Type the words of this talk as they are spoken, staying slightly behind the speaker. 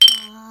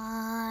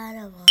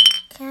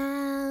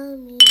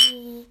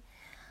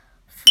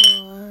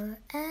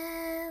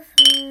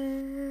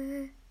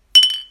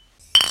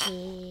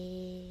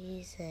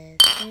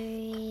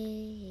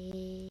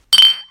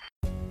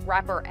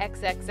rapper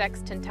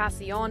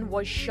XXXTentacion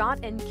was shot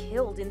and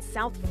killed in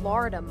South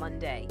Florida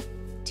Monday.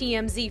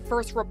 TMZ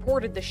first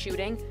reported the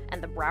shooting,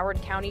 and the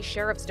Broward County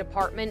Sheriff's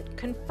Department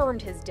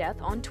confirmed his death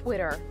on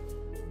Twitter.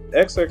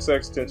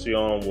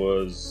 XXXTentacion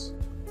was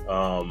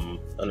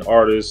an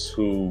artist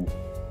who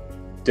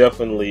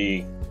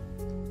definitely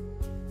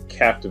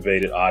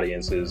captivated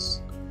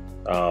audiences,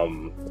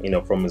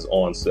 from his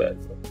onset.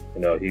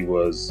 He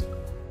was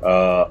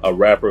a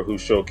rapper who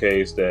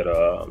showcased that,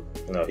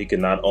 he could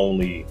not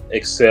only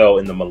excel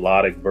in the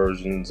melodic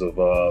versions of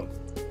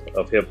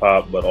hip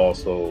hop, but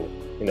also,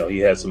 he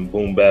had some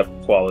boom bap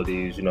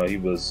qualities. He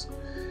was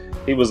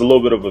a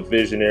little bit of a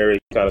visionary.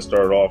 He kind of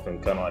started off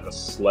in kind of like a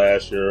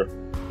slasher,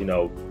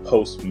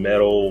 post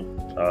metal,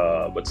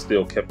 but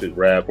still kept it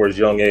rap. For his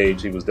young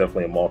age, he was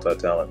definitely a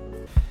multi-talent.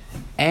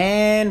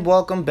 And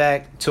welcome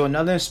back to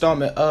another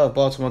installment of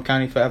Baltimore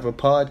County Forever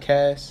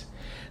podcast.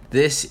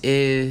 This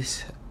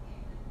is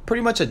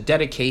pretty much a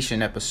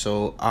dedication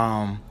episode.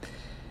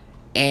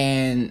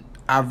 And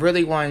I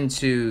really wanted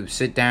to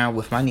sit down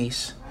with my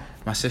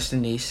sister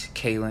niece,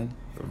 Kaylin,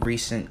 a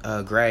recent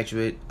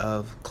graduate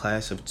of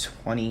class of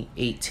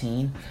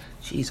 2018.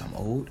 Jeez, I'm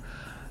old.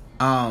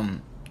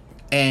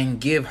 And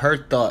give her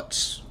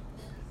thoughts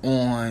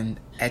on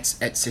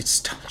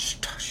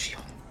XXXTentacion.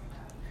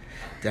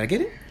 Did I get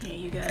it? Yeah,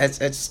 you got it.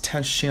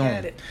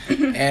 XXXTentacion.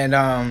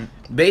 And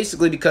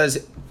basically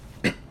because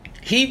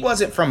he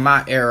wasn't from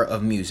my era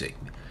of music.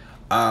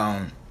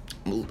 10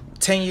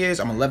 years,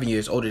 I'm 11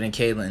 years older than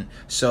Kaylin.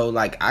 So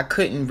like I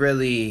didn't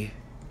really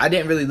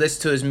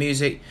listen to his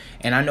music,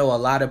 and I know a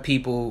lot of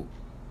people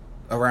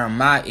around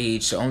my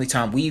age, the only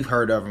time we've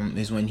heard of him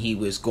is when he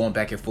was going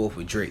back and forth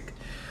with Drake.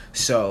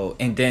 So,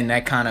 and then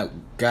that kind of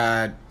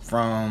got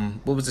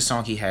from, what was the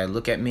song he had?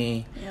 Look at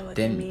Me. Yeah, Look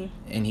at Me.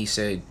 And he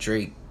said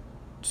Drake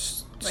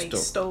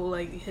stole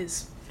like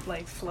his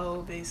like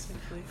flow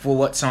basically. For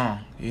what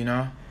song,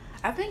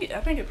 I think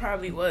it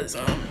probably was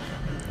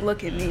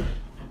Look at Me.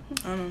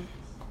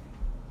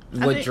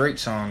 What Drake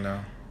song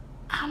though?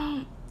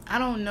 I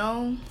don't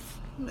know.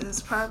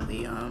 It's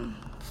probably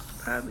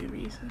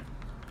Reason.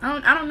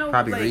 I don't know.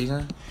 Probably like,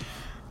 Reason.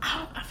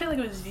 I feel like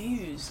it was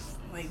Views.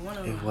 Like one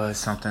of them. It was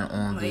something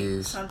on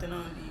Views. Something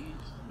on Views,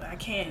 but I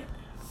can't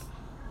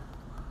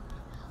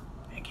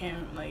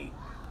like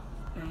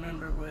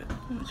remember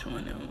which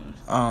one it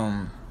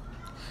was.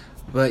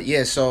 But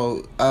yeah,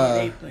 so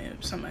they playing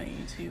somebody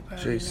YouTube.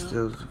 Drake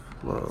still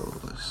flow.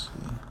 Let's see.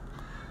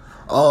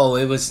 Oh,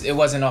 it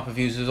wasn't off of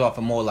Views. It was off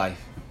of More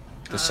Life.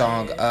 The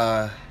song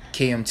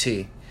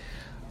KMT.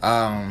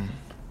 I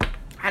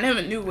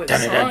never knew what song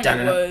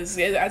it was.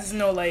 I just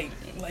know like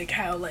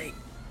how like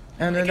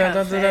how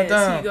fast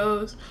he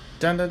goes.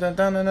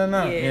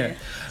 Yeah.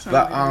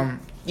 But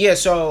yeah.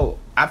 So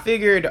I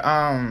figured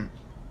I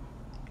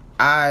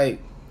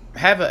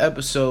have an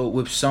episode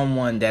with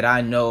someone that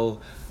I know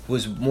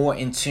was more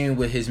in tune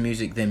with his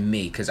music than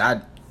me, because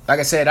like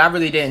I said, I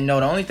really didn't know.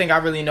 The only thing I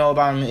really know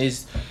about him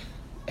is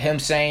him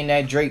saying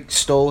that Drake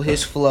stole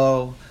his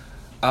flow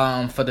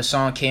for the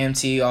song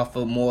KMT off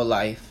of More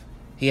Life.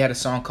 He had a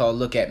song called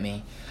Look at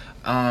Me.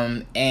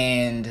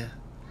 And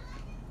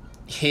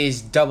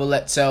his Double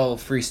XL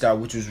freestyle,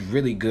 which was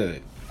really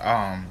good.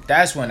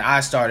 That's when I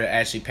started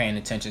actually paying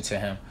attention to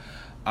him.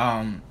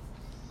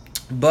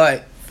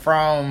 But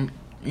from,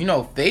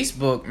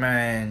 Facebook,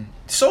 man,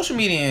 social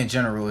media in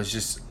general is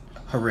just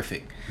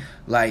horrific.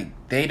 Like,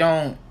 they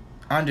don't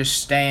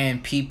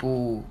understand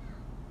people.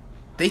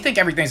 They think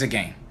everything's a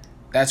game.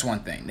 That's one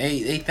thing.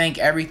 They think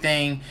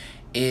everything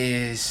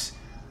is,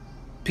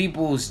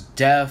 people's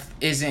death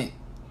isn't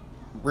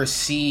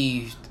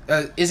received,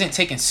 isn't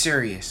taken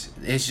serious.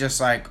 It's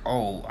just like,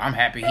 oh, I'm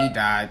happy he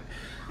died,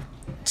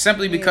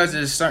 simply because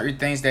of certain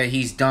things that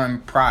he's done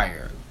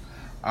prior.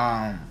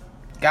 Got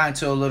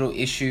into a little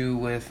issue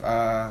with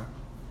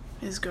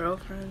his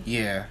girlfriend.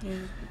 Yeah.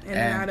 And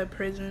out of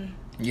prison.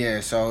 Yeah,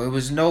 so it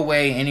was no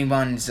way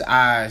anyone's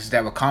eyes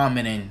that were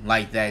commenting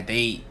like that,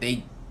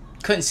 they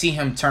couldn't see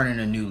him turning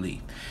a new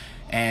leaf.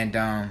 And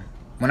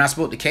when I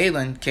spoke to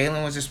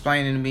Kaylin was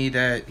explaining to me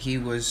that he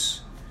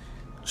was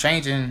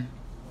changing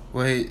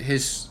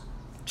his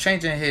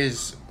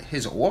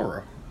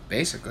aura,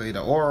 basically,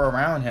 the aura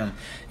around him,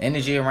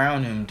 energy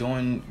around him,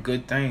 doing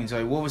good things.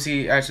 Like, what was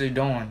he actually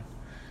doing?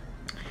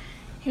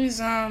 He was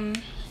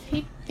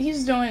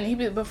he's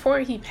doing before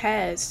he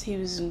passed, he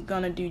was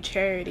gonna do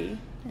charity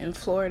in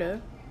Florida,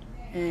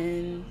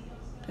 and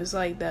it's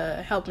like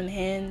the Helping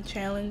Hand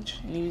challenge,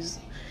 and he was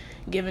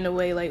giving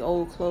away like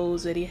old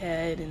clothes that he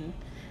had and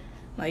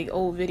like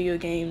old video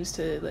games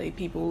to like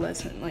people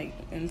less like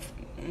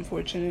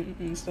unfortunate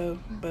and stuff.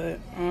 But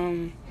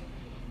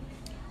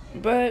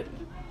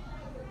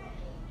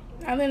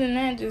other than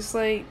that, just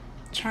like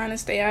trying to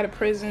stay out of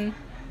prison,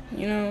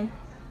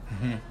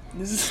 Mm-hmm.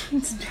 This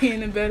is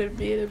being a better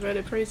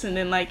person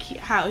than like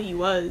how he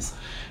was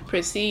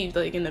perceived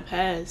like in the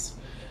past,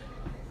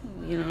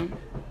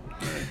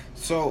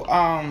 So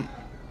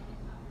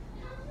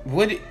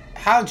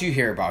how'd you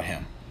hear about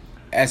him?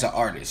 as an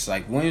artist?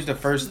 Like, when was the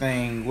first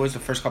thing? What was the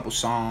first couple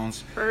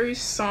songs?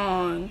 First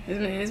song,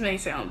 this may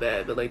sound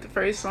bad, but like the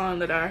first song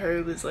that I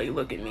heard was like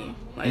 "Look at Me,"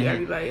 like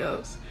everybody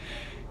else,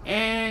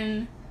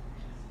 and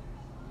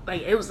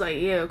like it was like,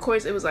 yeah, of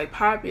course it was like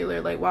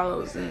popular like while I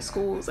was in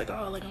school. It was like,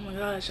 oh my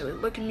gosh,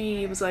 like, "Look at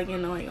Me." It was like, you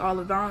know, like all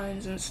the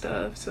Vines and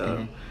stuff.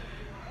 So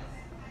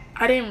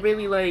I didn't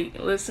really like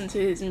listen to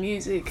his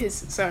music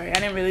because I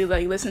didn't really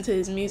like listen to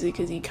his music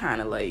because he kind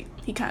of like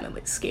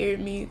scared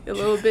me a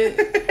little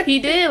bit. He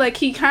did, like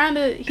he kind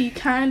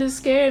of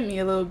scared me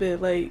a little bit,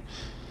 like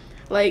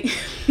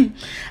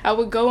I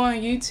would go on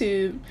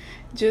YouTube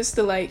just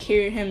to like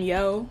hear him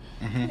yell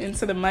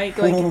into the mic.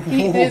 Like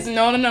there's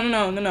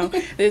no.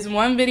 There's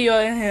one video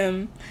of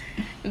him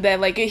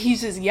that like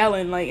he's just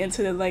yelling like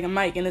into the, like a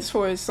mic, and it's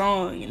for his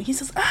song, and he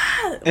says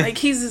like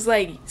he's just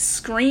like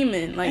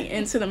screaming like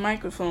into the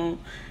microphone.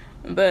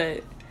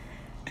 But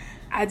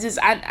I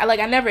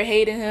never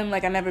hated him,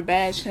 like I never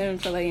bashed him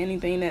for like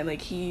anything that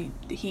like he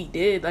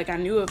did. Like I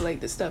knew of like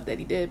the stuff that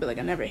he did, but like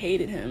I never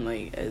hated him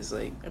like as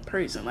like a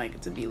person,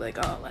 like to be like,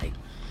 oh, like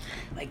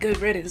good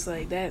riddance,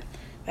 like that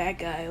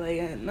guy,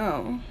 like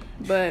no.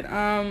 But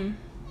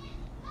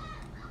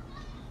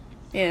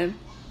yeah,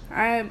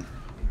 I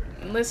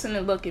listened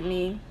to "Look at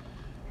Me,"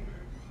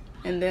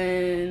 and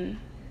then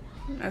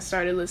I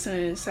started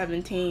listening to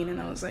 17,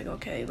 and I was like,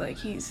 okay, like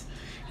he's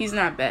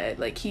not bad,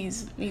 like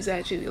he's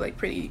actually like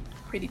pretty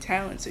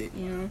talented,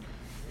 you know.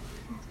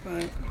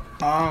 But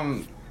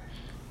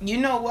you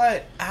know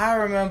what, I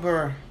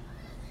remember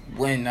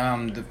when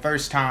the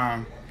first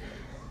time,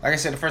 like I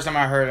said, the first time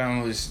I heard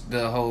him was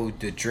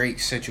the Drake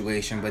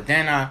situation. But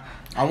then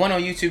I went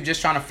on YouTube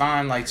just trying to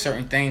find like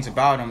certain things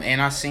about him, and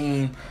I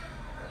seen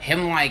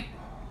him like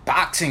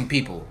boxing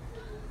people.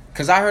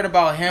 Cause I heard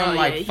about him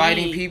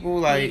fighting people.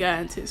 Like he got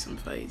into some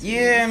fights.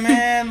 Yeah,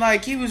 man.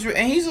 Like he's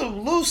a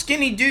little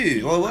skinny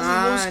dude. Or was he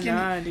a little skinny?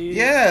 Nah, dude.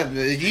 Yeah,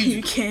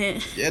 you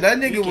can't. Yeah, that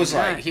nigga was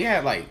like, he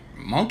had like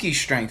monkey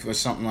strength or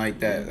something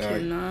like that.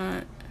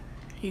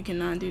 You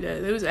cannot do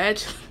that. It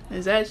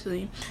was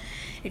actually.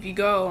 If you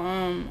go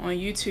on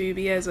YouTube,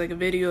 he has like a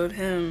video of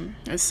him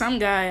and some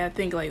guy I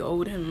think like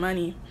owed him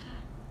money,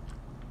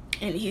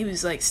 and he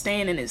was like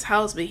staying in his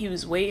house, but he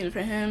was waiting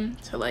for him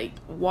to like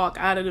walk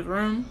out of the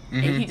room,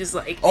 and he just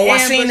like, I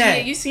seen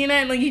that. You seen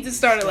that? Like he just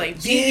started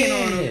like beating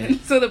on him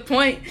to the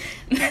point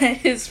that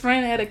his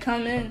friend had to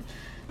come in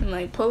and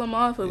like pull him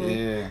off of him.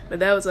 Yeah. But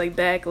that was like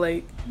back,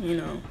 like, you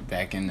know,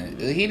 back in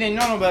the, he didn't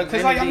know about it,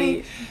 cause like I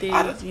mean, you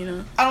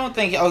know, I don't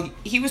think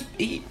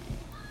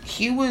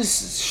he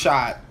was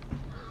shot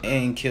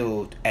and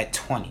killed at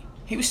 20.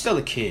 He was still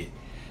a kid.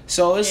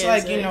 So it's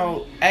like, you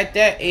know, at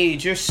that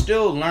age, you're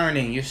still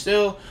learning. You're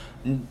still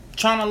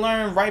trying to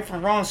learn right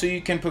from wrong so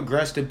you can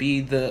progress to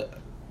be the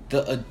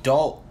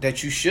adult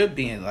that you should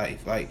be in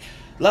life. Like,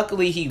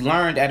 luckily, he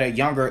learned at a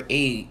younger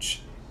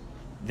age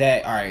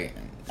that, all right,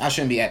 I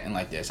shouldn't be acting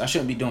like this. I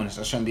shouldn't be doing this.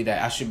 I shouldn't be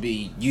that. I should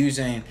be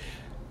using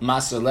my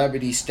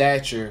celebrity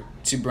stature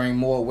to bring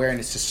more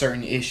awareness to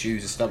certain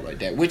issues and stuff like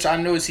that, which I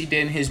noticed he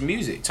did in his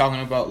music, talking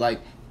about,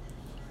 like,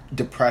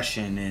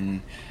 depression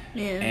and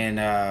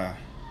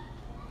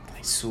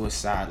like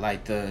suicide,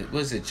 like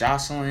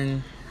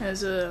Jocelyn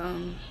as a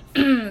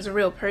as a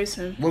real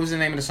person. What was the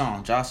name of the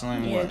song?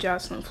 Jocelyn? Yeah, what?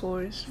 Jocelyn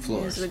Flores.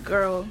 Is the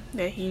girl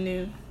that he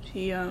knew.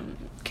 She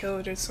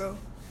killed herself.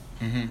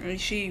 And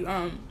he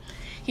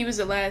was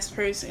the last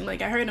person,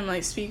 like I heard him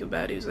like speak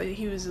about it. It was like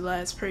he was the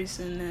last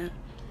person that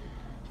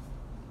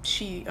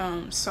she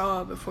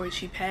saw before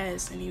she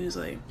passed, and he was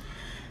like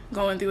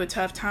going through a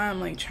tough time,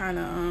 like trying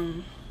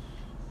to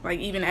like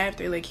even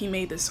after like he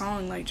made the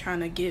song, like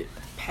trying to get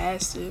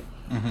past it,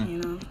 you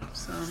know.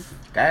 So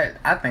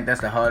I think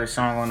that's the hardest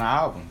song on the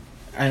album,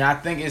 and I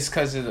think it's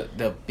because of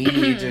the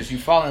beat. Just you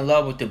fall in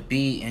love with the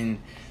beat, and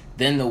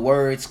then the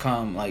words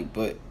come. Like,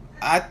 but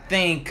I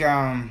think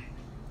I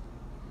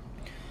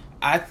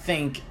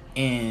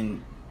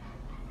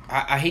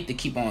hate to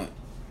keep on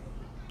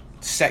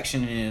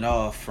sectioning it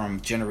off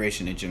from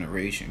generation to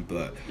generation,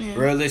 but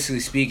realistically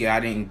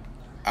speaking,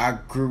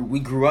 we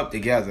grew up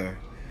together.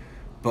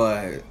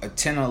 But a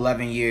 10 or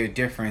 11 year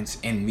difference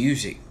in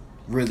music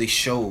really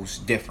shows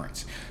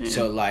difference.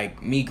 So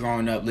like me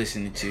growing up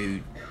listening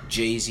to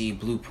Jay-Z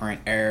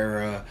Blueprint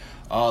era,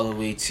 all the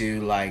way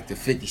to like the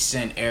 50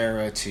 Cent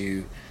era,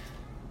 to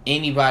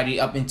anybody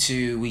up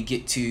into we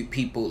get to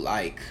people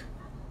like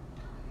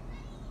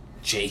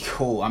J.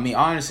 Cole. I mean,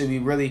 honestly,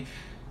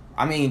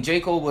 J.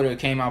 Cole would have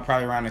came out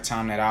probably around the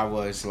time that I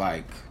was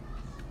like,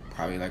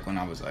 probably like when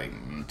I was like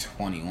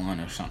 21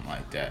 or something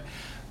like that.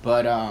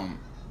 But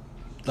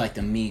like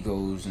the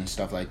Migos and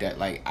stuff like that,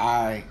 like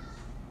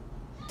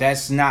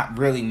that's not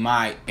really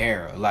my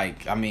era.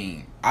 Like, I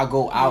mean, I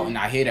go out and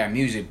I hear that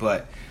music,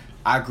 but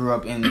I grew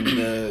up in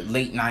the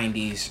late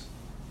 90s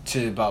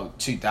to about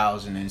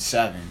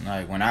 2007,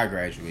 like when I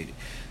graduated.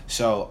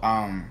 So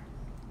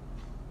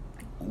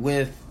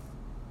with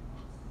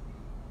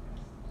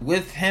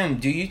him,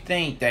 do you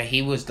think that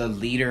he was the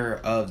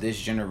leader of this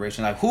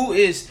generation? Like, who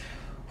is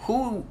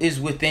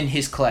within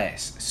his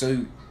class?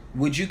 So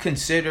would you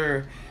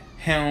consider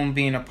him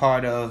being a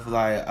part of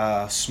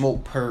like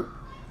Smoke Perp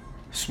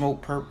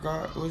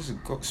God. What is it?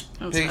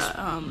 Ugly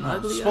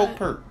Smoke God.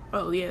 Perp.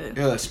 Oh yeah.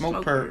 Yeah,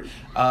 Smoke Perp.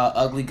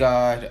 Ugly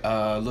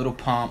God. Little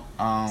Pump.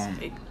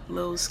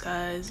 Little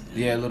Skies.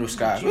 Yeah, Little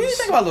Skies. What do you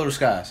think about Little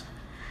Skies?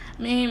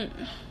 I mean,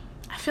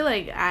 I feel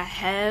like I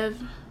have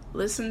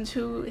listened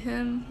to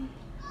him,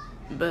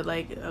 but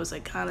like I was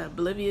like kind of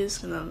oblivious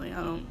because I'm like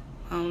I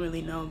don't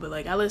really know. But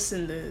like I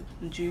listened to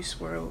Juice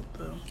WRLD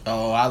though.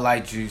 Oh, I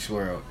like Juice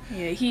WRLD.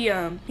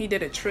 Yeah, he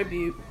did a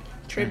tribute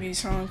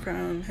song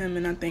from him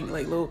and I think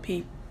like Lil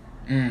Peep.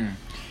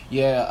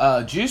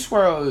 Yeah, Juice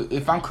WRLD,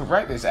 if I'm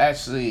correct, is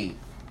actually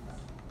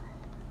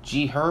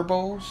G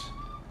Herbo's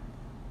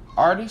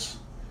artist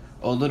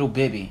or Little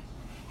Bibby.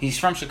 He's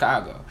from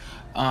Chicago.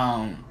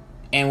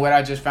 And what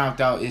I just found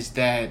out is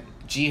that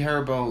G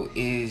Herbo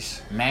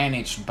is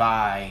managed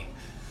by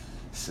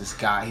this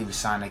guy. He was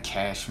signed to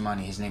Cash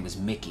Money. His name was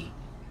Mickey.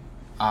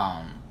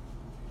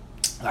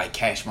 Like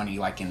Cash Money,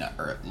 like in the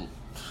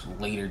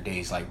later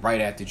days, like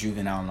right after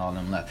Juvenile and all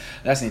them left.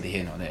 That's neither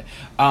here nor there.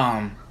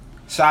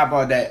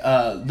 Sidebar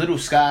that Little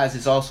Skies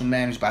is also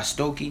managed by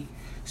Stokey.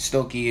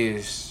 Stokey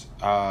is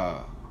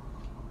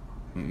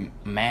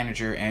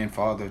manager and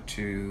father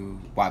to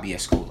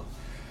YBS Cola.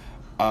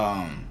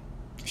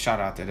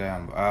 Shout out to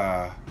them.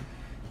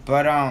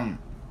 But I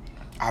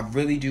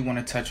really do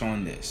want to touch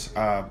on this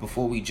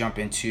before we jump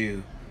back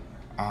into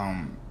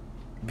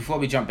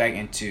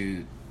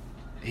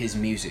his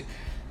music.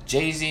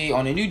 Jay-Z,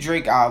 on the new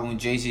Drake album,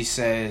 Jay-Z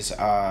says,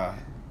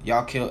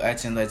 y'all kill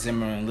X and let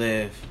Zimmerman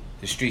live.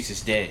 The streets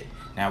is dead.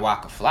 Now,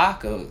 Waka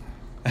Flocka.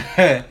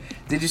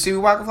 Did you see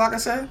what Waka Flocka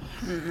said?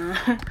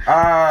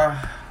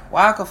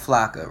 Waka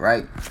Flocka,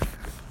 right?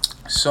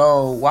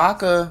 So,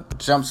 Waka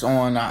jumps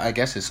on, I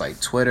guess it's like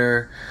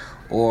Twitter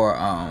or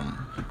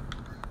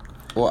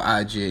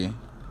IG.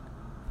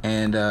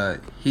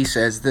 And he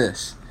says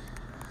this.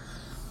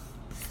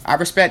 I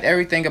respect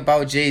everything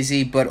about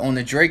Jay-Z, but on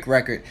the Drake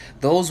record,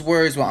 those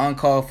words were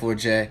uncalled for,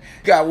 Jay.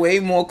 You got way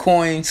more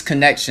coins,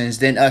 connections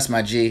than us,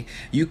 my G.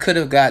 You could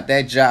have got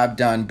that job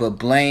done, but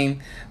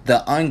blame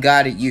the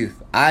unguided youth.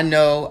 I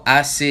know,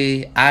 I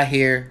see, I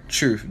hear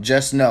truth.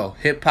 Just know,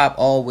 hip-hop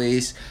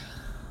always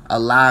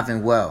alive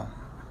and well.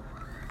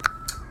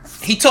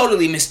 He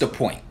totally missed the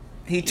point.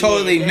 He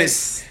totally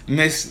missed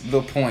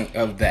the point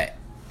of that.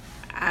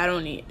 I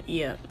don't need...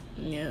 Yeah.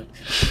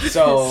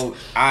 So,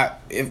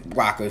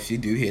 if you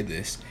do hear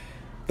this,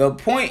 the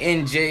point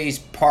in Jay's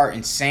part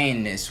in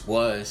saying this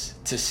was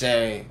to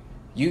say,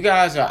 you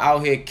guys are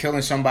out here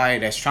killing somebody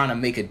that's trying to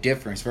make a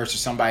difference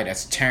versus somebody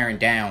that's tearing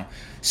down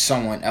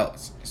someone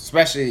else,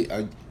 especially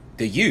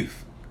the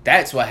youth.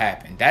 That's what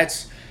happened.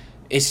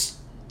 It's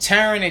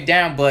tearing it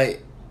down, but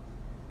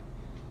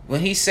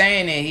when he's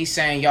saying it, he's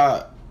saying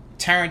y'all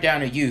tearing down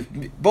the youth.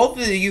 Both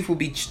of the youth will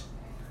be...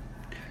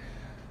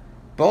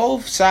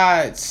 Both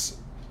sides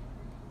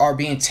are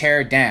being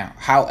teared down.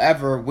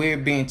 However, we're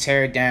being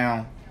teared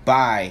down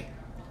by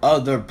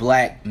other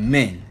black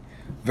men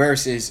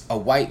versus a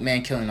white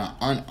man killing an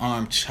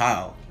unarmed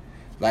child.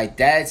 Like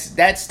that's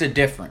the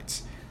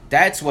difference.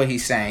 That's what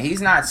he's saying.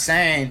 He's not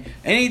saying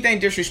anything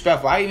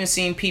disrespectful. I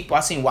seen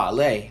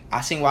Wale.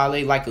 I seen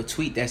Wale like a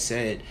tweet that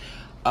said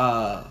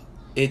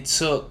it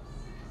took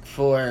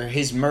for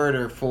his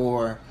murder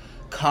for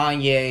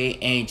Kanye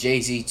and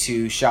Jay-Z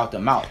to shout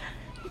them out.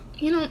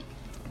 You know,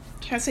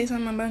 can I say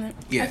something about it?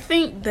 Yeah. I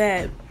think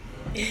that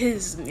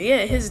his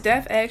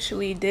death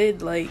actually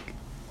did like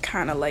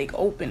kind of like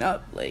open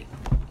up like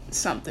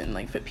something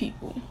like for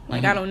people.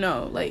 Like I don't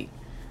know, like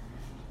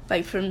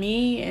for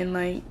me and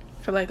like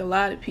for like a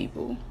lot of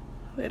people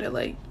that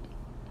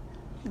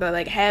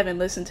haven't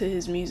listened to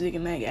his music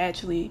and like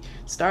actually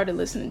started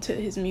listening to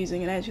his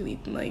music and actually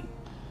like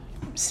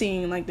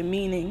seeing like the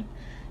meaning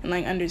and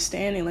like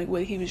understanding like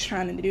what he was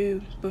trying to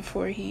do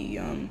before he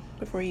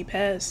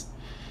passed.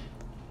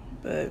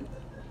 But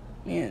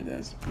yeah,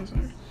 I'm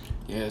sorry.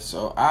 Yeah,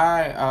 so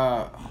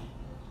I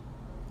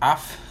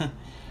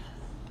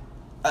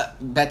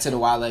back to the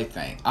Wale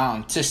thing.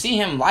 To see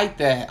him like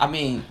that, I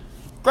mean,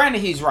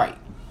 granted he's right,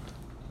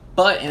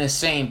 but in the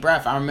same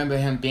breath, I remember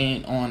him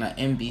being on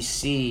an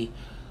NBC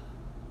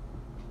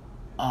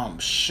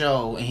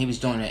show, and he was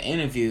doing an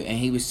interview, and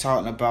he was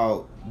talking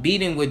about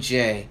beating with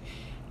Jay,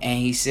 and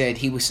he said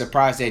he was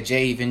surprised that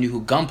Jay even knew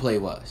who Gunplay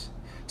was.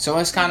 So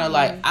it's kind of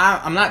like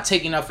I'm not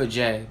taking up for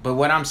Jay, but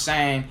what I'm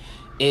saying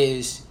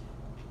is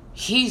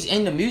he's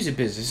in the music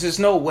business. There's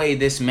no way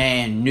this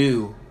man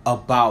knew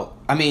about...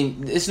 I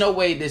mean, there's no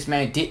way this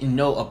man didn't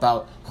know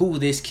about who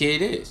this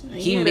kid is.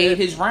 He made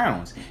his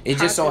rounds. It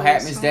just so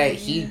happens that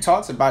he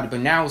talks about it.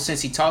 But now,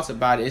 since he talks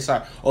about it, it's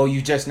like, oh,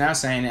 you just now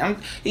saying it.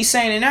 He's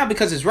saying it now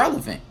because it's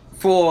relevant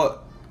for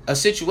a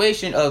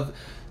situation of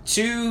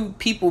two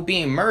people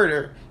being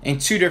murdered in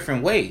two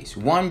different ways.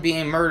 One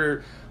being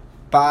murdered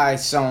by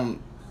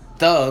some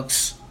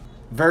thugs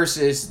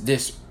versus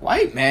this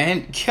white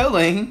man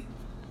killing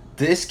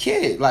this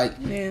kid. Like,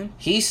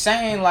 he's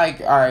saying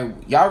like, all right,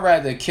 y'all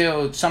rather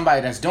kill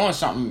somebody that's doing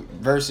something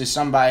versus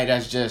somebody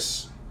that's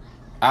just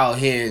out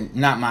here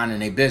not minding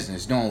their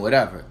business, doing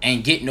whatever,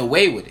 and getting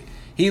away with it.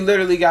 He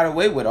literally got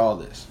away with all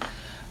this.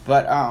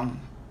 But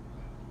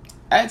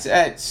I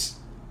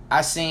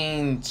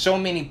seen so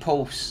many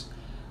posts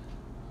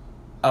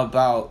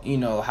about, you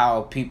know,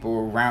 how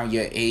people around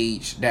your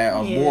age that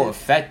are more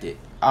affected.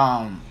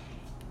 How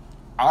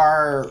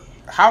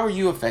are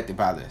you affected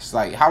by this?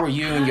 Like, how are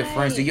you and your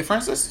friends? Do your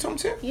friends listen to him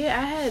too?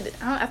 Yeah,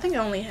 I think I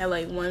only had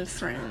like one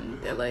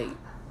friend that like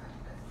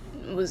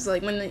was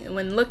like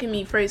when Look at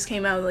Me first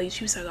came out, like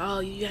she was like, oh,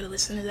 you gotta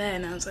listen to that,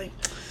 and I was like,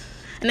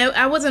 and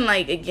I wasn't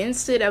like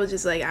against it. I was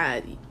just like,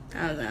 I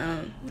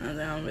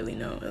don't really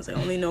know. I was like,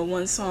 I only know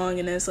one song,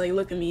 and that's like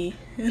Look at Me,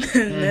 and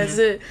that's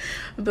it.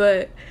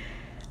 But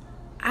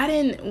I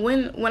didn't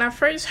when I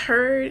first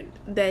heard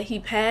that he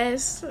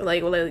passed,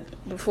 like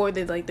before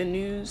the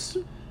news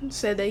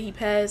said that he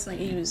passed, like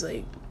he was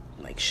like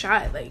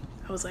shot. Like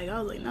I was like,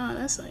 nah,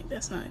 that's not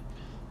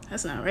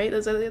right.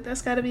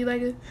 That's got to be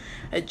like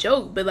a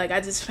joke. But like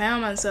I just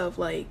found myself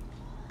like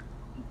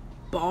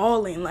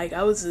bawling. Like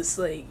I was just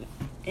like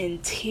in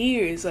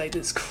tears, like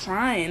just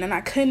crying, and I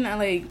couldn't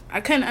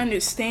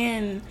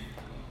understand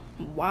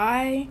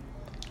why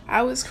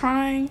I was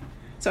crying.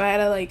 So I had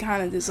to like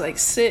kind of just like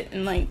sit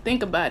and like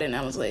think about it. And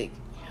I was like,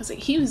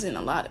 he was in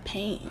a lot of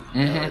pain,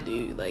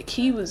 dude. Like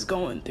he was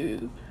going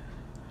through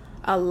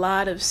a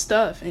lot of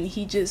stuff, and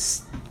he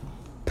just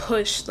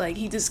pushed, like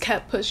he just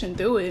kept pushing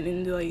through it,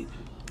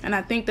 and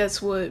I think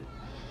that's what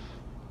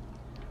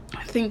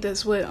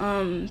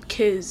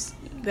kids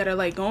that are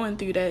like going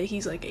through that,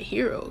 he's like a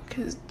hero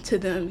to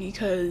them,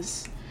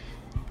 because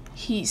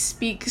he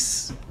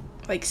speaks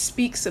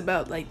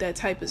about like that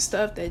type of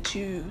stuff that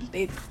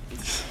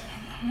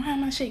why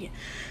am I shaking?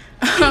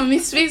 He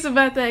speaks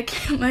about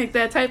that like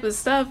that type of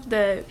stuff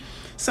that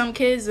some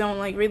kids don't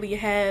like really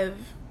have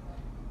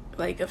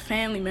like a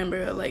family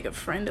member or like a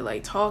friend to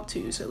like talk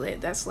to, so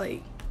that's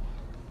like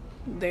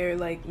their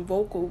like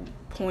vocal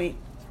point.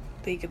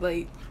 They could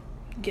like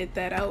get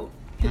that out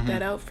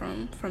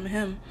from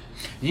him.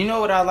 You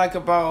know what I like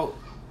about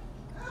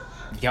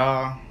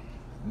y'all?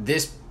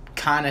 This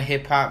kind of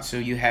hip hop. So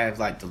you have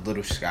like the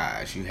Little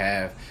Skies, you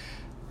have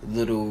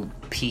Little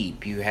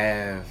Peep, you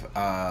have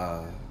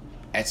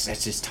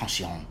that's just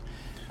Tension.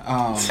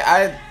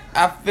 I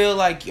feel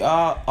like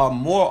y'all are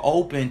more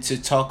open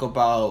to talk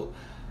about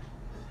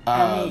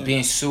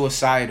being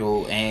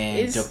suicidal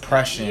and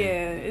depression.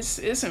 Yeah,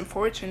 it's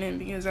unfortunate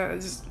because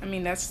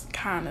that's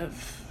kind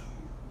of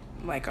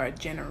like our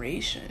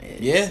generation.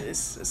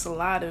 It's a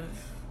lot. It's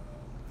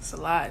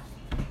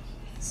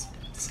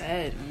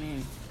sad. I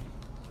mean,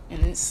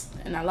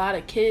 and a lot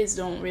of kids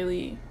don't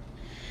really.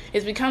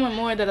 It's becoming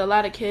more that a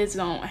lot of kids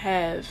don't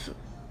have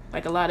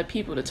like a lot of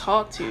people to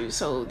talk to,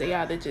 so they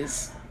either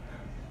just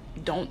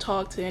don't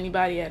talk to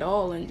anybody at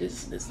all and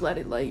just let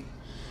it like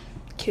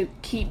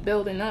keep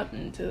building up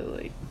into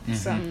like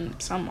some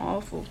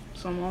awful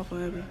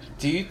happen.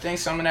 Do you think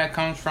some of that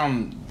comes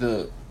from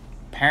the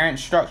parent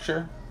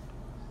structure?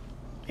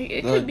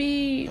 It could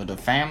be the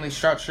family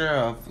structure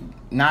of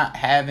not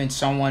having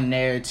someone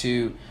there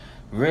to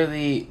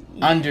really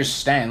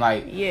understand,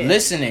 like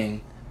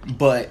listening,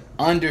 but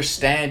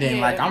understanding.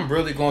 Like, I'm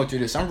really going through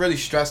this. I'm really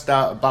stressed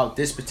out about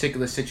this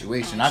particular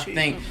situation. I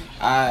think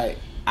I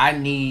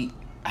need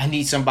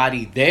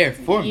somebody there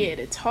for me. Yeah,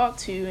 to talk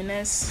to, and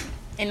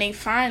they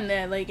find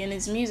that like in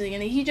his music,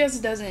 and he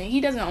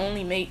doesn't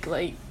only make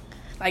like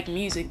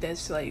music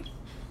that's like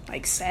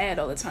sad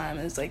all the time.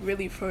 It's like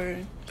really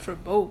for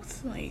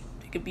both. Like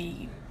it could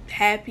be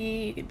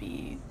happy, it could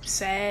be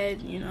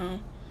sad, you know.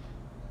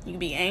 You could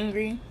be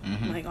angry,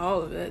 like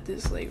all of that,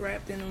 just like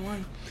wrapped into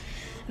one.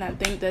 And I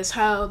think that's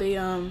how they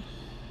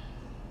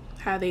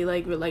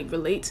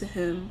relate to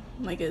him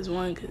like as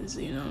one, because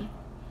you know,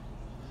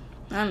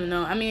 I don't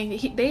know. I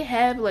mean, they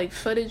have like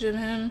footage of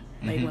him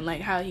like when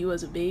like how he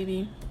was a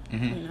baby. You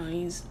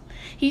know,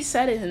 he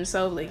said it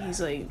himself, like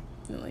he's like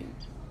you know,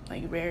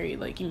 like very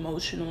like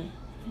emotional,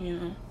 you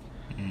know.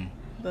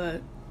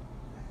 But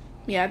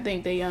yeah, I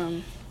think they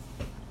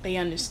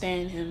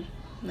understand him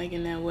like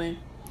in that way.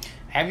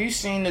 Have you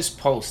seen this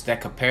post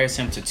that compares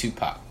him to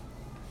Tupac?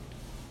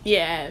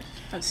 Yeah,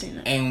 I've seen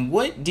it. And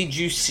what did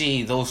you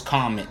see those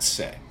comments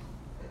say?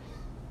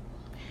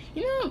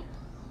 You know,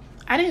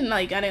 I didn't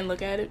look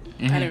at it.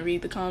 I didn't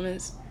read the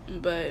comments,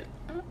 but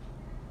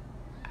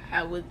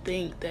I would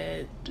think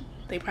that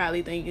they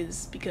probably think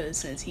it's because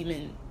since he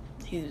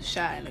was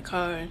shot in the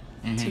car,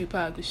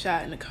 Tupac was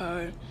shot in the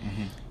car,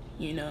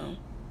 you know.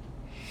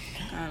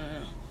 I don't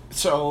know.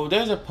 So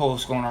there's a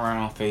post going around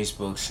on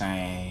Facebook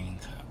saying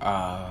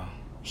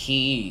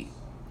he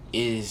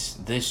is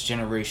this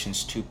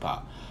generation's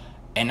Tupac.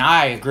 And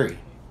I agree.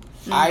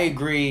 I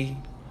agree.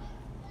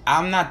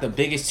 I'm not the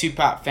biggest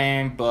Tupac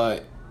fan,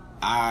 but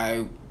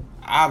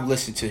I've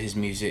listened to his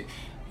music.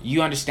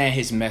 You understand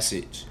his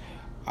message.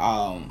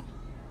 When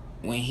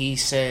he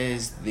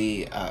says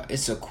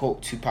it's a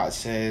quote Tupac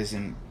says,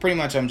 and pretty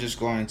much I'm just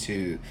going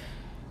to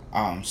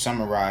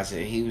summarize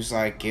it. He was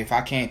like, if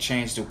I can't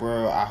change the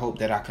world, I hope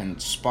that I can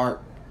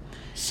spark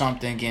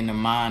something in the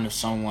mind of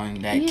someone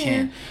that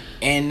can,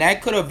 and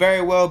that could have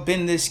very well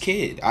been this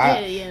kid.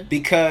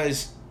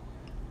 Because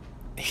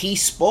he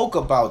spoke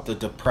about the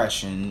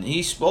depression.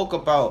 He spoke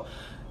about,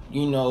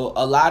 you know,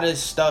 a lot of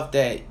stuff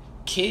that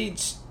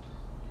kids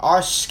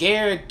are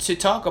scared to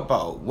talk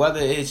about, whether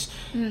it's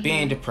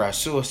being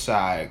depressed,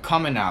 suicide,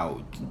 coming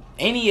out,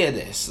 any of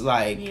this.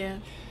 Like,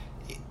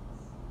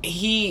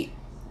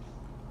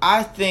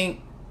 I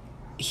think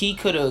he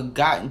could have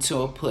gotten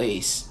to a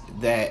place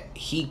that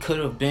he could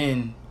have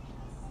been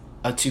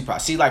a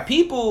Tupac. See, like,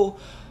 people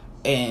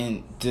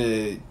in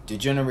the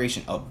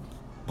generation of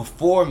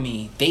before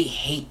me, they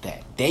hate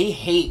that. They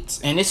hate,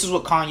 and this is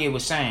what Kanye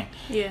was saying.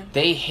 Yeah.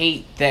 They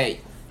hate that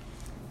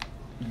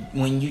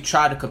when you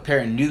try to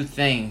compare new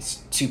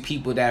things to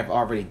people that have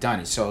already done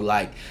it. So,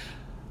 like,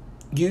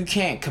 you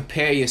can't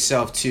compare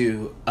yourself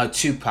to a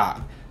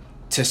Tupac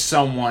to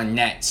someone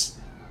that's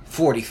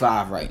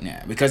 45 right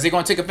now, because they're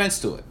gonna take offense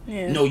to it.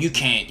 Yeah. No, you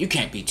can't. You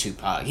can't be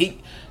Tupac.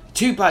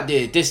 Tupac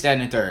did this, that,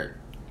 and the third.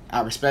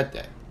 I respect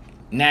that.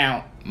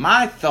 Now,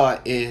 my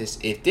thought is,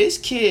 if this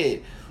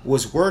kid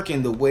was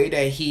working the way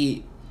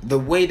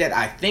that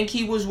I think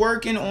he was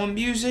working on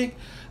music,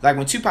 like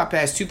when Tupac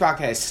passed, Tupac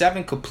had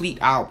 7 complete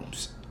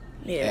albums.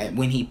 Yeah.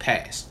 When he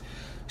passed.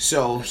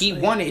 So he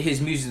wanted his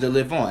music to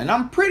live on. And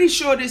I'm pretty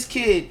sure this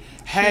kid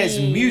has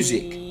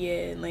music.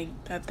 Yeah, like,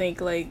 I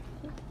think, like,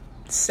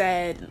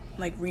 Sad,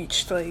 like,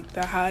 reached, like,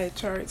 the high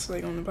charts,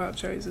 like, on the pop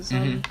charts or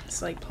something.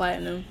 It's, like,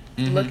 platinum.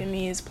 Look at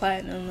Me is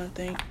platinum, I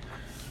think.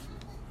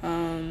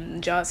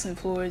 Johnson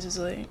Floors is,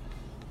 like,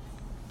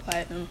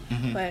 platinum.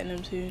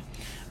 Platinum, too.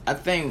 I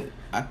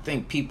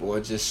think people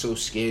are just so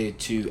scared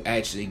to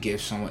actually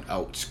give someone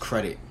else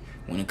credit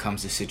when it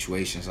comes to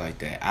situations like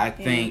that. I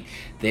think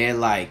they're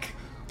like,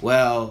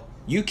 well,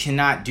 you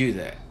cannot do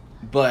that.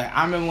 But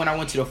I remember when I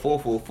went to the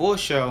 444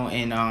 show,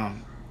 and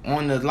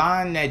on the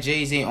line that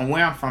Jay-Z, on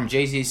where I'm from,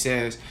 Jay-Z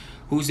says,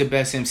 who's the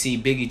best MC,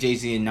 Biggie,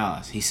 Jay-Z, and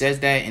Nas? He says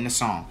that in the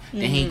song.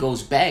 Then he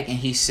goes back and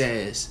he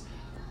says,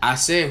 I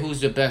said who's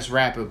the best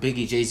rapper,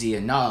 Biggie, Jay-Z,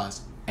 and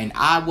Nas, and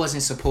I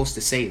wasn't supposed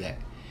to say that.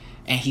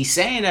 And he's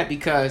saying that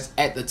because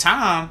at the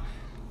time,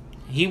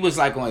 he was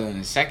like on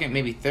the second,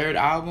 maybe third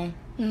album.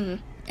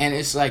 And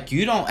it's like,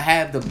 you don't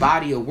have the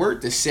body of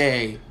work to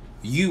say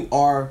you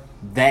are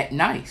that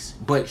nice.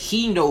 But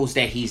he knows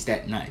that he's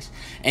that nice.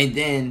 And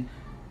then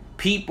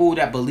people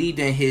that believed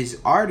in his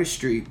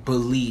artistry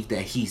believe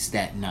that he's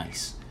that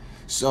nice.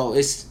 So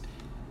it's,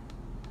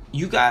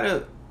 you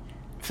gotta,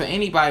 for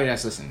anybody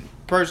that's listening,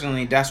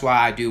 personally, that's why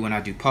I do when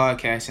I do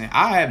podcasting.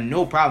 I have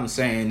no problem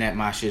saying that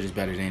my shit is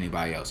better than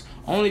anybody else.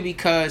 Only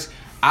because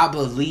I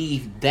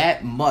believe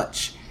that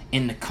much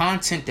in the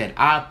content that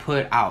I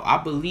put out. I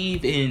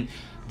believe in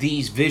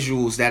these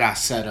visuals that I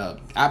set up.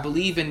 I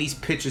believe in these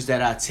pictures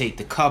that I take,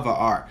 the cover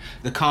art,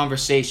 the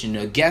conversation,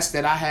 the guests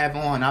that I have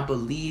on. I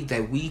believe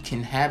that we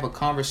can have a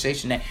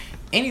conversation that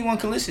anyone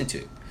can listen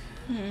to.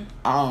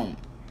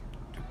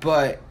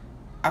 But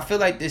I feel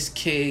like this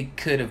kid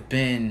could have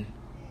been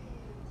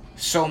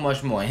so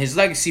much more. His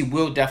legacy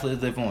will definitely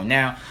live on.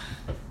 Now,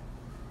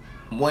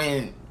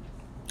 when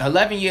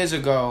 11 years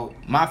ago,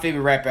 my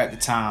favorite rapper at the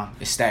time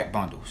is Stack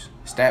Bundles.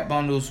 Stack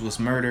Bundles was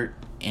murdered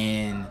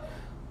in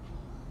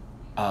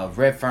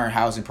Red Fern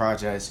housing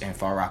projects in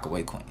Far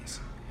Rockaway, Queens.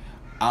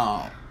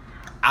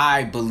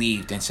 I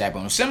believed in Stack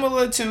Bundles,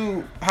 similar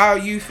to how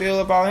you feel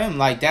about him.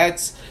 Like,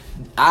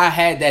 I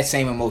had that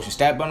same emotion.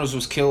 Stack Bundles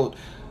was killed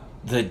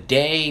the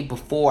day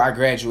before I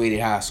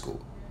graduated high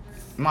school.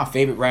 My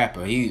favorite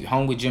rapper. He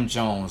hung with Jim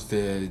Jones,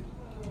 the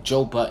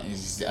Joe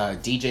Buttons,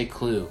 DJ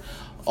Clue,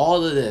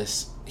 all of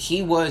this.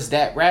 He was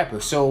that rapper.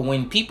 So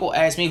when people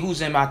ask me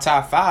who's in my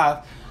top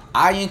 5,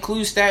 I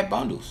include Stack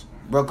Bundles,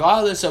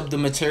 regardless of the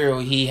material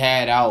he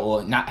had out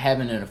or not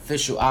having an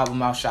official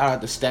album out. Shout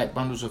out to Stack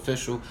Bundles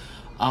official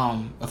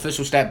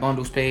Stack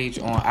Bundles page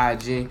on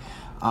IG.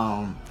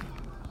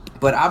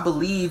 But I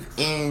believe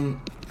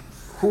in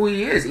who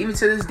he is. Even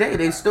to this day,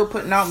 they still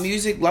putting out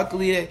music.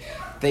 Luckily,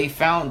 they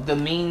found the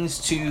means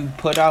to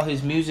put out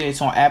his music.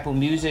 It's on Apple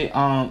Music.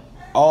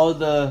 All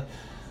the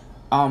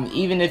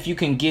even if you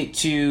can get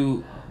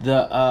to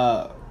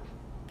the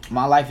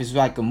My Life is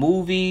Like a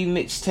Movie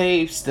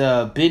mixtapes,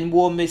 the Bitten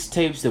War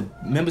mixtapes, the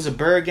Members of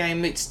Bird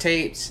Gang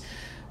mixtapes,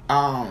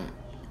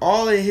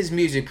 all of his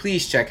music,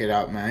 please check it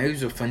out, man. He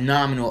was a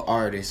phenomenal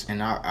artist,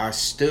 and I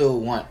still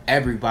want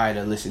everybody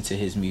to listen to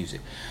his music.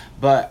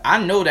 But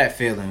I know that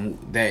feeling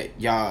that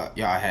y'all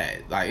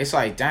had. Like, it's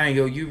like, dang,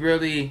 yo, you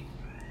really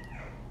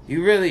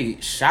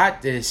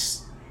shot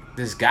this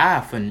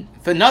guy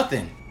for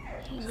nothing.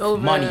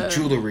 Over, money,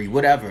 jewelry,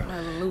 whatever.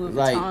 Louis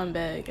Vuitton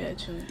bag,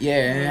 actually.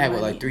 Yeah, and it had,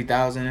 what, like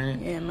 3,000 in it?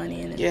 Yeah,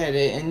 money in it. Yeah,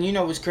 and you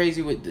know what's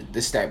crazy with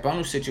the Stack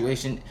Bundles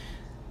situation?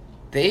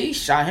 They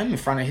shot him in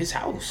front of his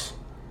house.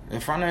 In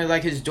front of,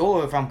 like, his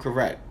door, if I'm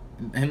correct.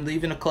 Him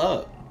leaving the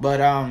club. But,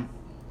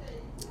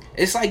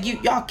 it's like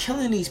y'all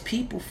killing these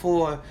people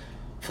for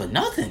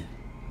nothing.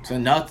 For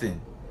nothing.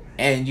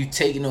 And you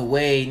taking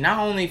away not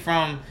only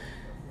from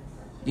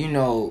you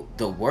know,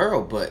 the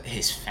world, but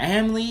his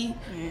family,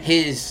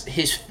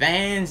 his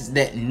fans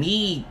that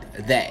need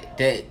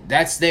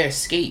that's their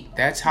escape.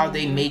 That's how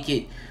they make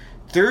it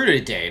through the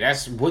day.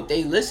 That's what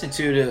they listen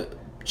to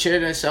cheer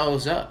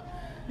themselves up.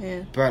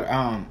 Yeah. But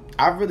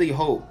I really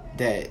hope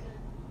that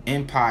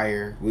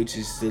Empire, which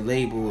is the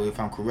label, if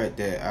I'm correct,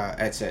 that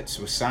XX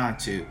was signed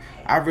to,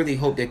 I really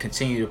hope they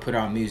continue to put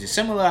out music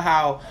similar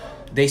how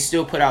they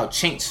still put out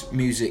Chink's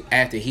music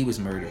after he was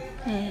murdered.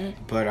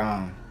 But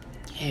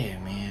yeah,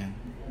 man.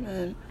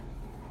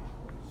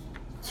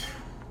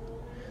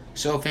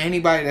 So for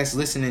anybody that's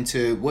listening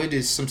to, what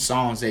is some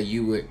songs that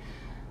you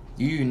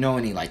know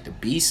any like the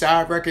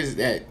B-side records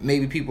that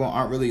maybe people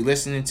aren't really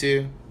listening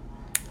to,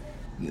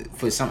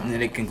 for something that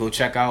they can go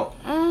check out?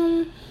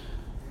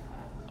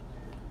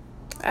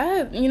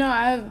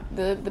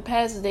 The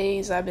past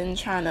days I've been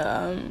trying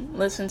to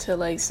listen to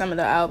like some of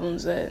the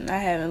albums that I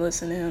haven't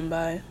listened to him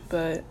by,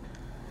 but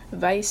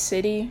Vice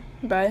City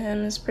by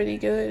him is pretty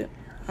good.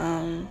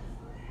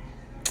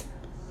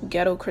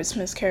 Ghetto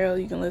Christmas Carol,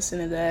 you can listen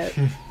to that.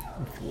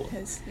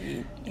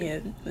 Listen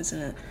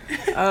to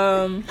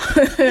that.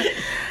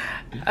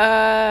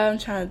 I'm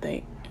trying to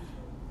think.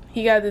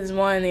 He got this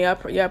one, y'all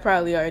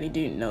probably already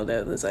do know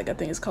that. It's like, I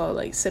think it's called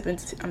like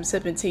I'm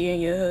sipping tea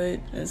in your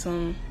hood or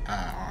something.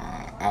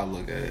 I'll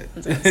look at it.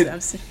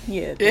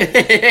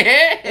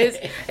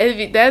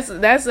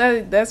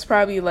 That's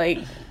probably like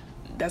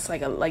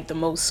the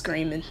most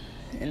screaming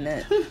in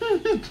that.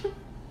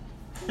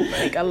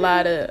 Like a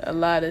lot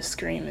of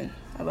screaming.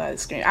 I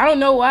don't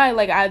know why.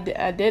 Like I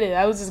did it.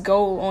 I would just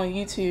go on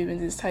YouTube and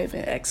just type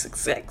in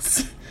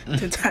XXX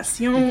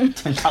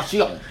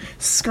Tentacion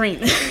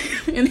screaming.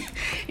 And,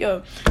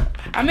 yo,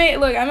 I might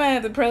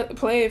have to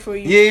play it for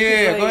you.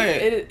 Yeah, like, go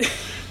ahead.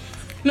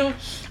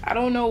 I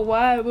don't know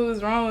what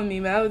was wrong with me,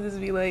 but I would just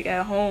be like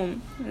at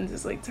home and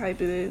just like type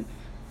it in,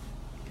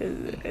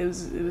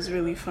 because it was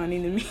really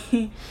funny to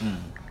me.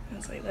 I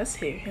was like, let's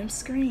hear him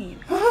scream.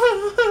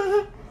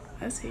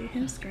 Let's hear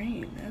him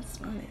scream. That's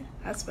funny.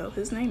 I spelled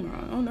his name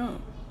wrong. Oh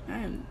no, I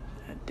am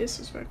a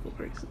disrespectful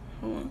person.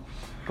 Hold on.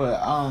 But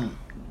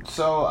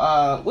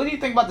so what do you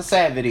think about the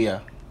Sad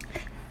video?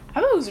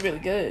 I thought it was really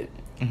good.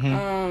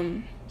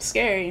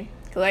 Scary.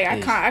 Like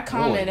I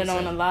commented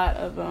on a lot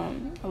of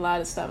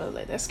stuff. I was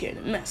like, that scared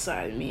the mess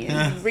out of me.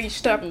 And he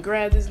reached up and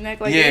grabbed his neck,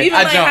 like even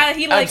like how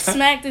he like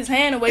smacked his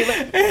hand away. Like,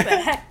 what the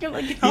heck? You're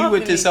like, he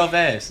whipped himself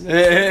ass.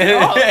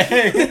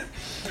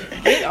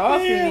 Get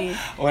off of me.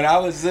 When I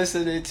was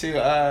listening to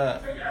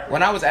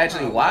when I was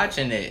actually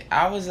watching it,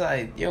 I was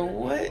like, yo,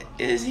 what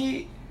is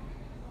he?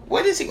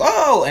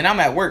 Oh, and I'm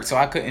at work, so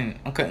I couldn't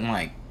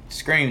like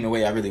scream the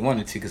way I really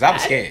wanted to, because I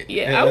was scared.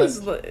 I was,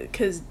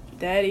 because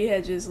Daddy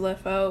had just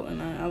left out,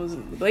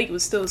 and Blake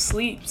was still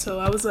asleep, so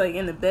I was like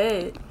in the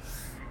bed,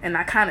 and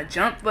I kind of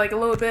jumped like a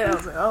little bit. I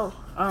was like, oh,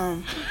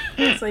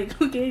 it's like,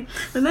 who gave?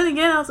 And then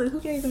again, I was like, who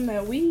gave him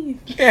that weave?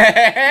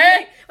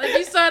 Like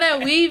you saw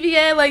that weave he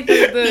had, like the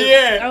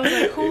yeah. I was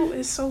like, who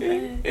is so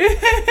bad?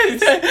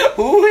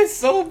 Who is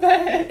so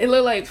bad? It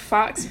looked like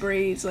fox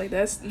braids. Like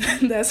that's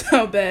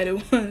how bad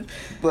it was.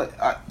 But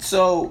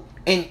so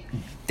in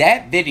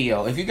that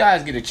video, if you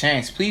guys get a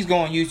chance, please go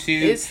on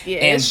YouTube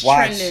it's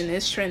watch.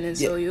 It's trending.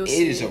 So you'll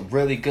see. It is a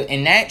really good,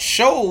 and that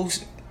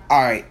shows. All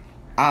right,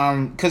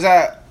 because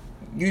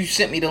you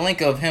sent me the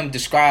link of him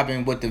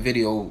describing what the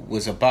video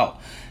was about.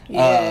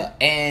 Yeah.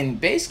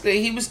 And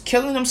basically he was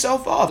killing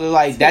himself off.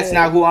 Like, that's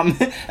not who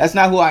that's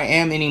not who I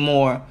am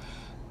anymore.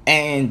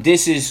 And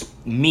this is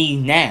me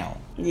now.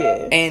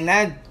 Yeah.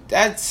 And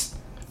that's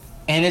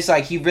and it's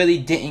like he really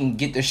didn't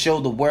get to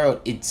show the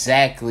world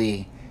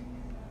exactly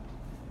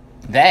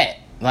that.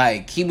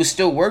 Like, he was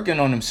still working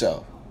on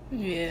himself.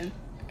 Yeah.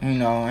 You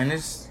know, and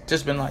it's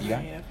just been like,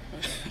 yeah.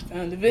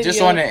 Found the video.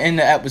 Just on the end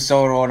of the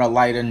episode, on a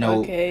lighter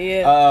note. Okay,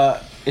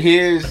 yeah.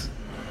 Here's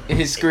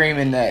his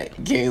screaming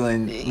that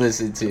Galen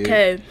listened to.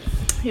 Okay,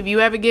 if you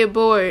ever get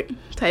bored,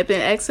 type in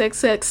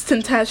XXX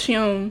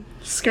Tentacion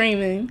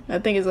screaming. I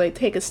think it's like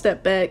Take a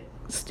Step Back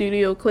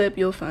studio clip.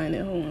 You'll find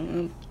it. Hold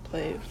on, I'll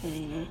play it for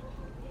you.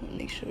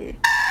 Make sure.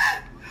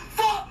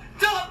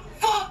 Fucked up.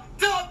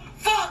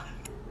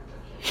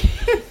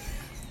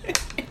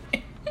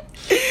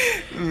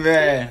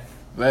 Man,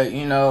 but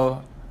you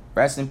know,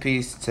 rest in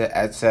peace to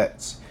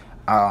XX.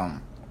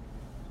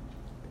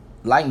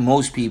 Like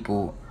most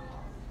people,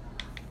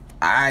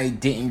 I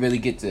didn't really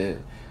get to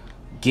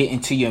get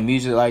into your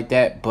music like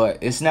that, but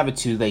it's never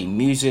too late.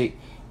 Music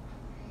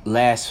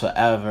lasts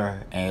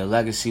forever and your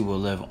legacy will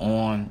live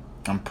on.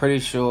 I'm pretty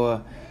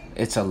sure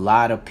it's a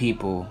lot of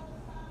people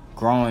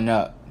growing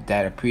up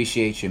that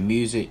appreciate your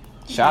music.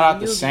 Shout out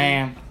to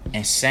Sam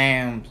and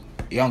Sam's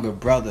younger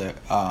brother.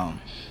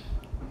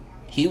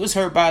 He was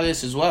hurt by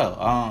this as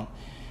well.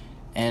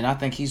 And I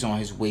think he's on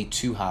his way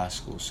to high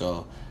school.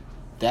 So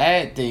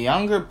that the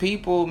younger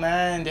people,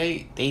 man,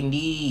 they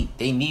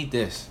need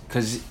this,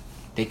 because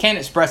they can't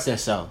express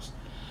themselves.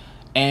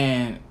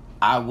 And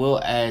I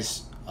will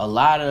ask a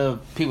lot of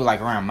people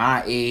like around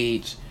my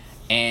age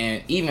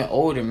and even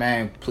older,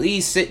 man,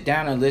 please sit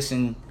down and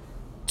listen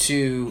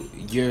to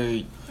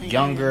your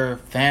younger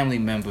family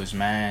members,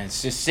 man.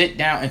 Just sit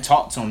down and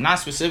talk to them. Not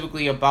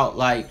specifically about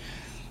like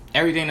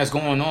everything that's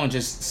going on.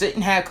 Just sit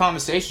and have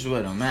conversations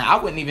with them, man. I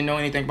wouldn't even know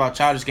anything about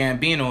Childish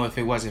Gambino if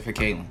it wasn't for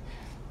Caitlyn.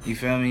 You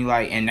feel me?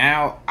 Like, and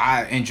now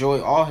I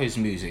enjoy all his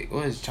music.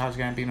 What is Childish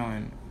Gambino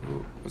and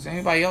was there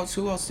anybody else?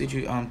 Who else did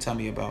you tell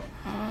me about?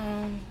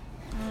 I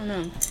don't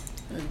know.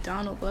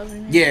 Donald Glover.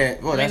 Maybe? Yeah,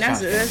 well,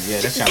 that's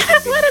Childish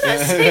Gambino.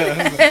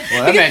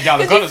 Well, that man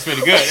Donald Glover's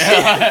pretty good.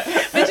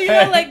 But you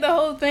know, like the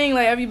whole thing,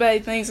 like everybody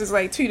thinks it's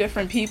like two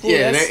different people.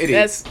 Yeah, it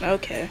is. That's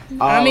okay.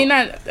 I mean,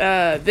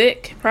 not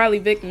Vic. Probably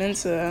Vic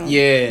Mensa.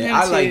 Yeah,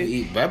 I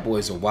like that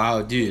boy's a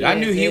wild dude. Yeah, I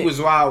knew he was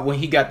wild when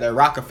he got the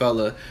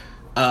Rockefeller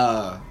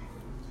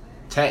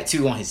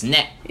tattoo on his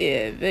neck.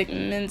 Yeah, Vic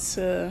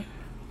Mensa.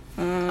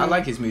 I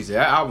like his music.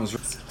 That album's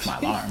my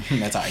alarm.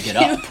 That's how I get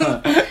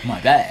up. My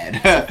bad.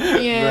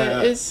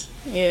 Yeah,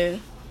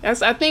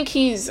 That's I think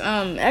he's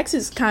X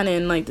is kind of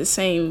in like the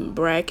same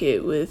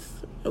bracket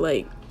with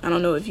like I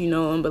don't know if you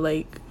know him, but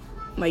like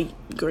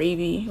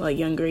Gravy, like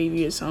Young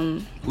Gravy or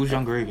something. Who's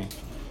Young Gravy?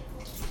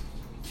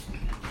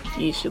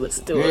 You should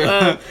listen to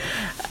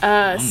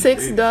it.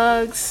 Six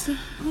Dogs.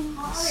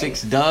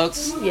 Six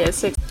Dogs. Yeah,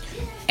 Six.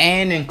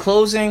 And in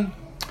closing,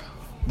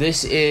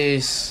 this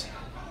is.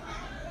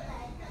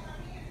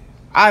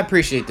 I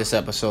appreciate this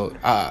episode.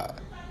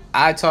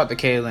 I talk to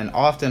Caitlyn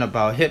often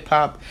about hip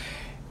hop,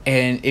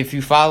 and if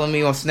you follow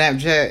me on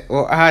Snapchat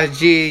or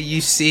IG,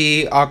 you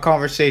see our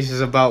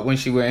conversations about when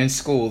she was in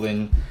school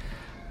and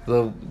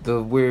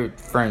the weird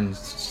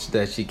friends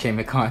that she came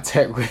in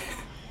contact with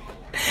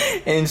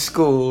in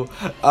school.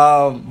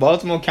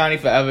 Baltimore County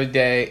Forever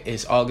Day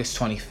is August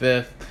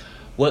 25th.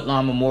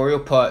 Woodlawn Memorial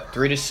Park,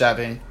 3 to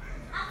 7.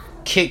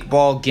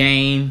 Kickball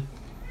game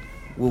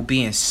will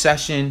be in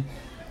session.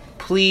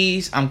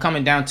 Please, I'm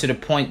coming down to the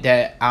point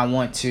that I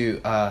want to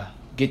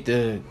get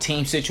the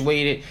team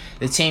situated.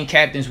 The team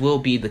captains will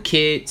be the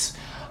kids.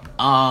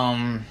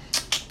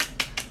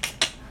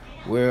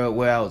 Where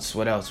else?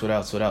 What else?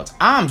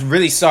 I'm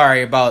really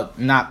sorry about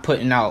not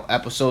putting out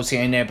episodes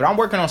here and there, but I'm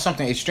working on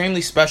something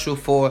extremely special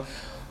for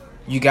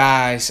you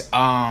guys.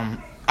 I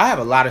have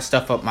a lot of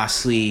stuff up my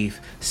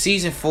sleeve.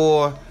 Season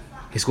 4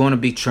 is going to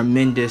be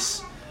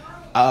tremendous.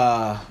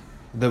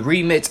 The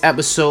remix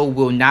episode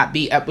will not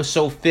be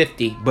episode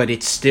 50, but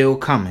it's still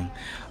coming.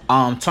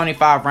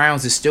 25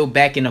 rounds is still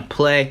back into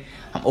play.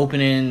 I'm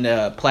opening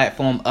the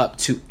platform up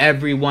to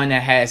everyone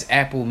that has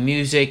Apple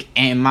Music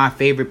and my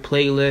favorite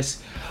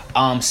playlist.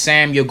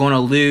 Sam, you're gonna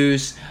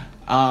lose.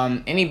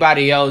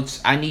 Anybody else,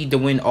 I need to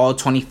win all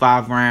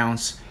 25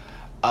 rounds.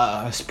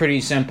 It's pretty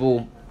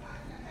simple.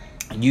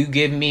 You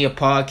give me a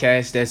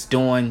podcast that's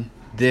doing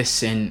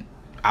this and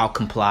I'll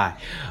comply.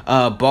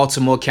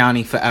 Baltimore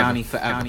County forever.